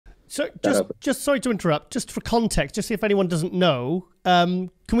So just sorry to interrupt, just for context, just if anyone doesn't know, can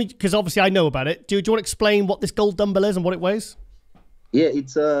we, because obviously I know about it. Do you want to explain what this gold dumbbell is and what it weighs? Yeah,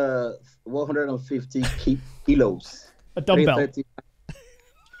 it's 150 kilos. A dumbbell.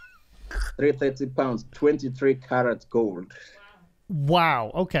 330 pounds, 23 karat gold.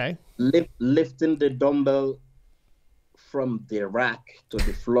 Wow, okay. Lifting the dumbbell from the rack to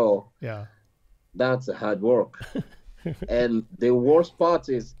the floor. Yeah. That's a hard work. And the worst part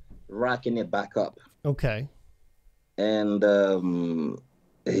is racking it back up. Okay. And,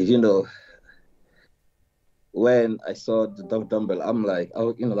 you know, when I saw the dumbbell, I'm like,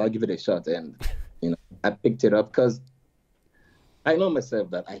 I'll give it a shot. And, you know, I picked it up because I know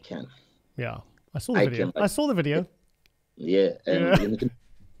myself that I can. Yeah. I saw the video. I saw the video. Yeah. And you know,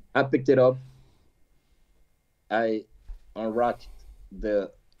 I picked it up. I unracked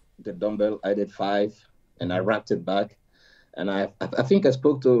the dumbbell. I did 5 and I racked it back. And I think I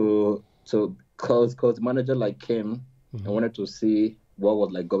spoke to coach manager like Kim. I wanted to see what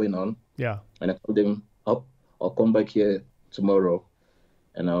was like going on. Yeah. And I told him, I'll come back here tomorrow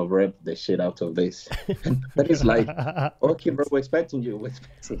and I'll rep the shit out of this. That is like, okay, bro, we're expecting you. We're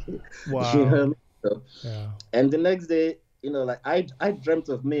expecting you. Wow. You know what I mean? So, yeah. And the next day, you know, like I dreamt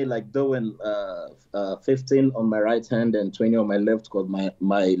of me like doing 15 on my right hand and 20 on my left because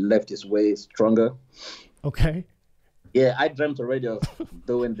my left is way stronger. Okay. Yeah, I dreamt already of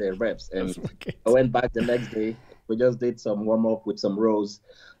doing the reps. And I went back the next day. We just did some warm up with some rows.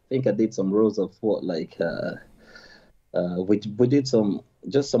 I think I did some rows of what, like, we did some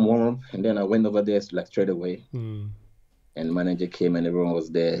warm up, and then I went over there like straight away. And manager came and everyone was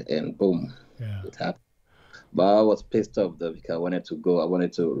there, and boom, it happened. But I was pissed off though because I wanted to go. I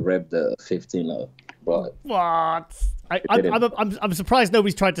wanted to rep the 15. But what? I'm surprised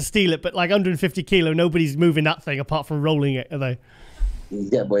nobody's tried to steal it. But like 150 kilo, nobody's moving that thing apart from rolling it, are they?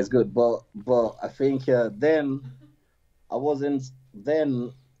 Yeah, but it's good. But I think then I wasn't.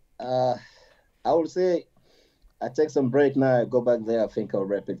 Then I would say I take some break now. I go back there. I think I'll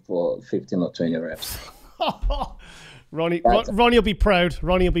rep it for 15 or 20 reps. Ronnie will be proud.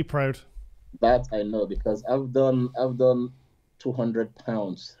 Ronnie will be proud. That I know because I've done 200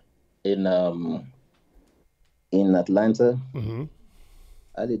 pounds in Atlanta.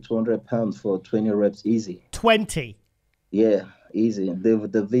 I did 200 pounds for 20 reps easy. 20? Yeah, easy.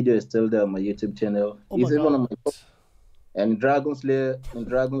 The video is still there on my YouTube channel. Oh my God. On my and Dragon Slayer,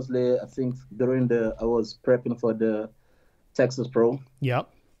 I think I was prepping for the Texas Pro. Yep.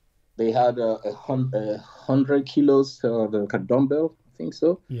 They had 100 kilos the dumbbell, I think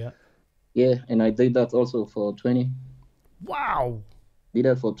so. Yeah. Yeah, and I did that also for 20. Wow. Did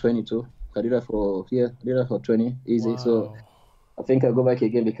that for 22. I did that for 20, easy. Wow. So I think I'll go back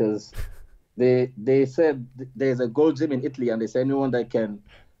again because they said there's a gold gym in Italy and they said anyone that can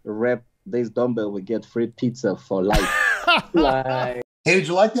rep this dumbbell will get free pizza for life. Hey, did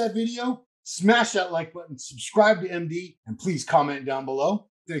you like that video? Smash that like button, subscribe to MD, and please comment down below.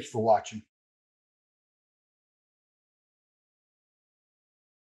 Thanks for watching.